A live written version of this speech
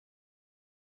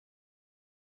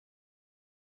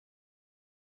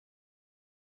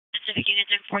Pacific units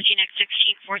in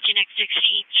 14X16,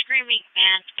 14X16, screaming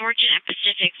man, Thornton and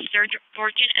Pacific,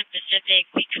 Thornton and Pacific,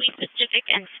 between Pacific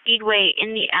and Speedway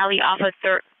in the alley off of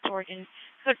Thornton.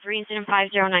 Code for incident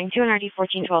 5092 and RD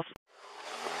 1412.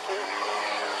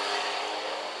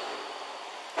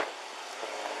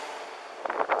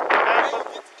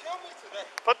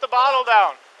 Put the bottle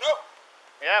down. No.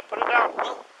 Yeah, put it down.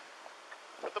 No.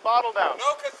 Put the bottle down.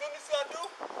 No, because as soon as I do,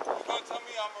 you're going to tell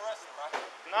me I'm arrested, right?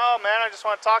 No, man, I just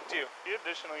want to talk to you. The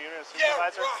additional unit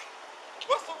supervisor. Yeah, right.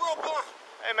 What's the real blunt?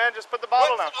 Hey, man, just put the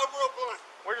bottle down. What's a real blunt?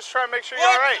 We're just trying to make sure you're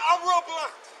all right. I'm real blunt.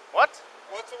 What?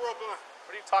 What's a real blunt?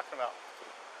 What are you talking about?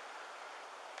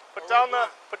 Put down the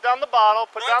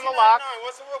bottle. Put down the lock.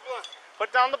 What's a real blunt?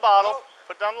 Put down the bottle. No.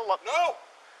 Put down the lock. No.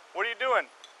 What are you doing?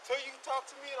 So you can talk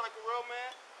to me like a real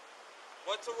man?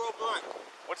 What's a real blunt?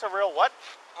 What's a real what?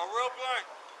 A real blunt.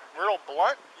 Real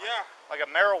blunt? Yeah. Like a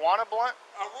marijuana blunt?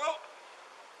 A real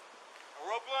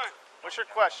blunt. What's your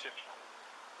question?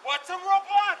 What's a real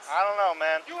blunt? I don't know,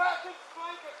 man. You have to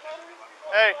explain it.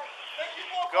 Hey,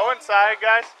 go inside,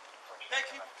 guys. Thank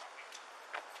you.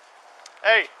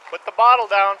 Hey, put the bottle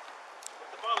down.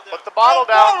 Put the bottle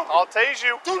down. I'll tase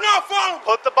you. Do not follow me.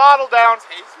 Put the bottle down.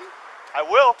 Tase me? I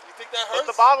will. You think that hurts?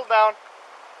 Put the bottle down.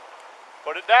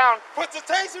 Put it down. Put the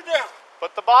taser down.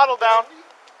 Put the bottle down.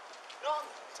 No.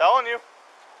 Telling you.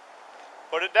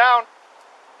 Put it down.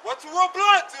 What's a real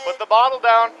blunt, dude? Put the bottle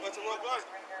down. What's a real blunt?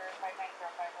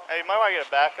 Hey, you might want to get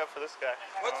a backup for this guy.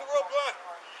 What's a real blunt?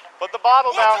 Put the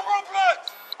bottle down. What's a real blunt?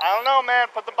 I don't know, man.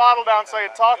 Put the bottle down so I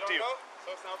can talk to you.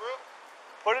 So it's not real?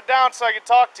 Put it down so I can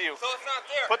talk to you. So it's not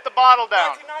there? Put the bottle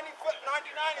down.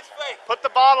 1999 is fake. Put the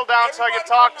bottle down so I can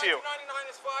talk to you. 1999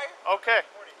 is fire? Okay.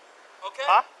 Okay?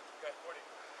 Huh?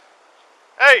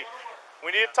 Hey,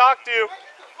 we need to talk to you.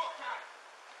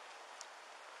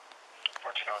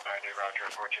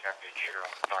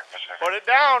 Put it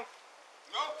down.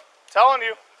 No. Telling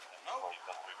you. No.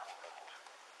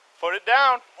 Put it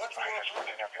down. What's a real blunt?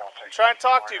 I'm trying to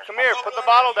talk to you. Come here. Put the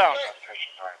bottle down.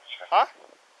 Huh?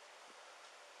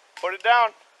 Put it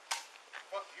down.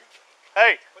 Fuck you.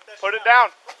 Hey, put it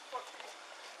down.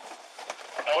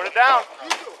 Put it down.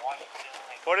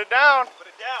 Put it down. Put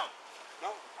it down.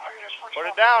 No. Put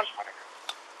it down.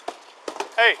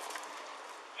 Hey,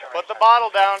 put the bottle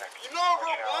down. You know a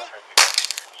real blunt?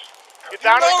 Get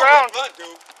down to the ground. Blunt,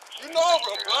 dude. You know a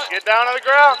real blunt. Get down to the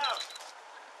ground.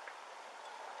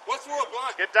 What's a real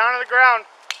blunt? Get down to the ground.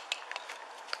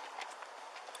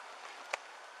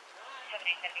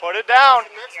 Put it down.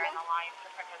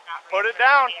 Put it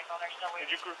down. Did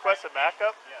you request a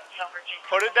backup?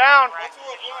 Put it down. What's a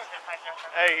real blunt?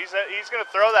 Hey, he's gonna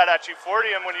throw that at you, 40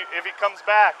 him if he comes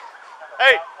back.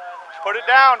 Hey, put it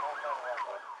down.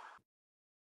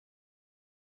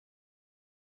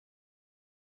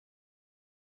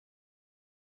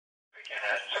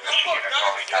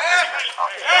 Hey,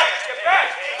 get back!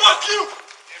 Fuck you!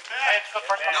 Get back! Put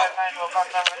it down. I don't want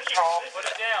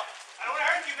to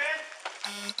hurt you, man.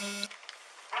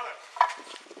 Brother.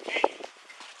 Hey,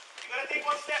 you gotta take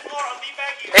one step more. I'll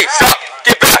beanbag you. Hey, stop!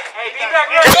 Get back! Hey, beanbag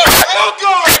me. Get back! Oh,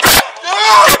 God!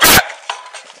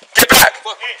 Get back!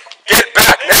 Get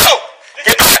back now!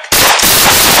 Get back!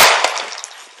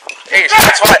 Hey,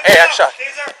 that's why. Hey, I shot.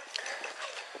 Taser.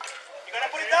 You gotta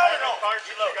put it down or no?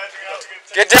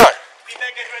 Get down.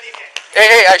 Beanbag, get ready again.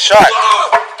 Hey, I shot.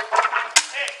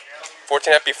 Hey.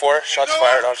 14 FP4, shots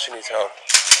fired, obviously needs help.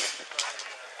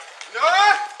 No!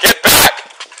 Get back!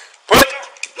 Put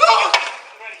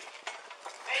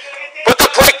the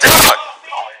plate down!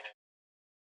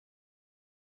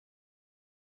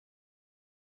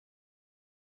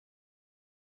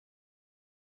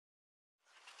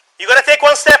 You gotta take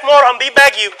one step more and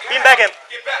beanbag you. Beanbag him.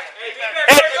 Get back!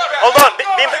 Hey, hold on.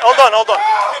 Hold on.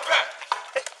 Get back!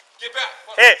 Get back!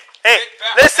 Hey,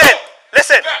 listen. Get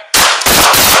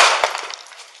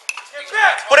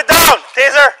back! Put it down,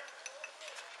 taser.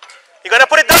 You gonna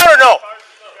put it down or no?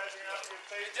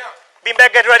 Get down!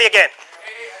 Beanbag, get ready again.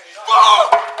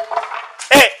 Fuck!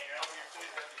 Hey.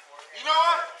 You know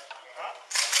what?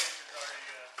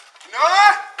 You know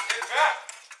what? Get back!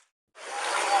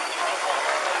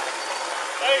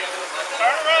 Hey,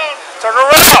 turn around. Turn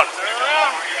around. Turn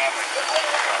around.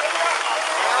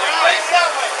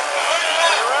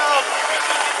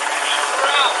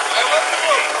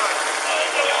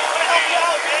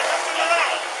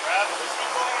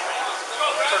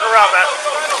 Turn around, man.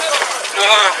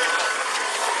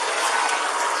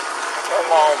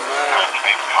 Come on, man.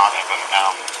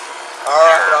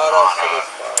 Alright,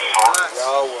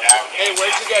 hey,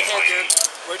 where'd you get hit, dude?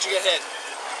 Where'd you get hit?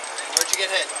 Where'd you get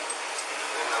hit?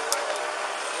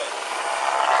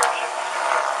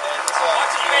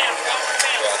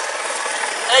 Yeah.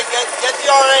 get the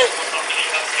RA.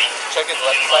 Check his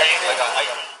left side. I got it.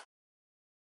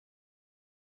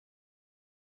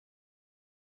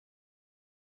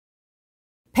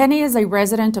 Penny is a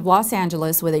resident of Los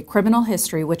Angeles with a criminal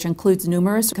history which includes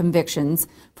numerous convictions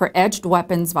for edged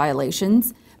weapons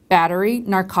violations, battery,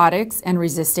 narcotics, and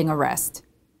resisting arrest.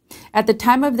 At the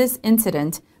time of this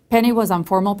incident, Penny was on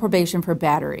formal probation for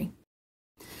battery.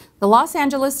 The Los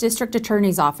Angeles District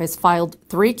Attorney's Office filed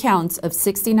 3 counts of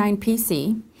 69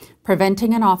 PC,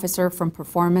 preventing an officer from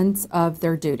performance of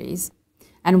their duties,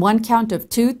 and 1 count of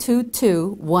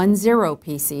 22210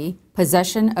 PC,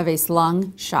 possession of a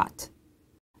slung shot.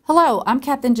 Hello, I'm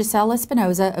Captain Giselle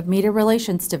Espinoza of Media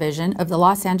Relations Division of the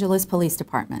Los Angeles Police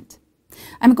Department.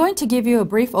 I'm going to give you a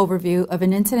brief overview of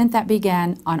an incident that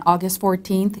began on August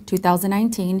 14,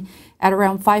 2019 at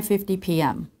around 5:50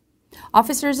 p.m.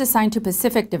 Officers assigned to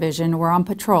Pacific Division were on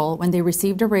patrol when they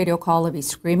received a radio call of a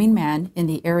screaming man in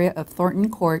the area of Thornton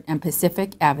Court and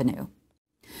Pacific Avenue.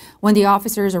 When the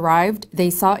officers arrived, they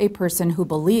saw a person who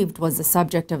believed was the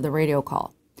subject of the radio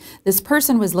call. This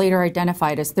person was later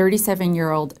identified as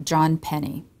 37-year-old John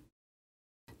Penny.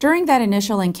 During that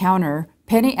initial encounter,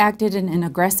 Penny acted in an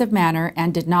aggressive manner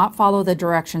and did not follow the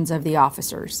directions of the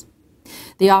officers.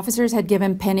 The officers had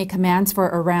given Penny commands for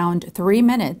around 3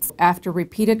 minutes. After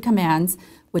repeated commands,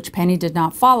 which Penny did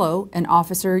not follow, an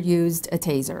officer used a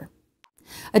taser.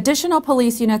 Additional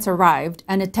police units arrived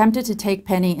and attempted to take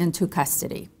Penny into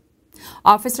custody.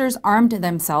 Officers armed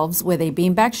themselves with a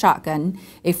beanbag shotgun,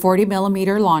 a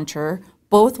 40mm launcher,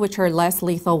 both which are less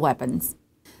lethal weapons.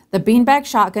 The beanbag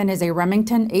shotgun is a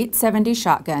Remington 870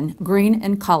 shotgun, green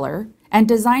in color, and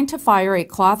designed to fire a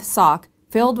cloth sock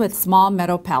filled with small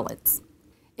metal pellets.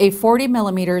 A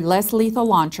 40mm less lethal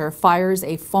launcher fires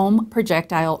a foam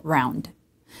projectile round.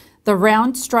 The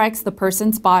round strikes the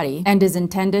person's body and is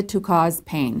intended to cause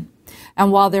pain.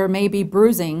 And while there may be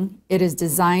bruising, it is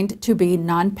designed to be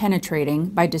non-penetrating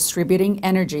by distributing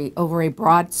energy over a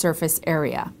broad surface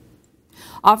area.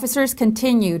 Officers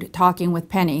continued talking with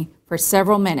Penny for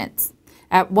several minutes.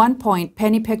 At one point,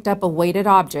 Penny picked up a weighted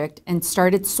object and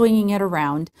started swinging it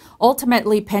around.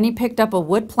 Ultimately, Penny picked up a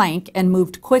wood plank and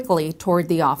moved quickly toward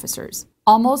the officers.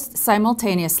 Almost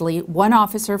simultaneously, one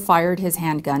officer fired his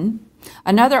handgun,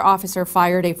 another officer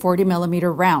fired a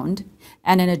 40mm round,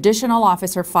 and an additional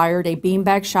officer fired a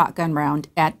beanbag shotgun round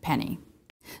at Penny.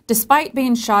 Despite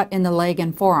being shot in the leg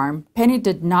and forearm, Penny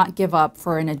did not give up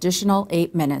for an additional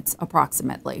 8 minutes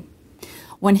approximately.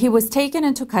 When he was taken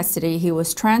into custody, he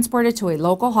was transported to a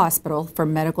local hospital for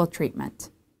medical treatment.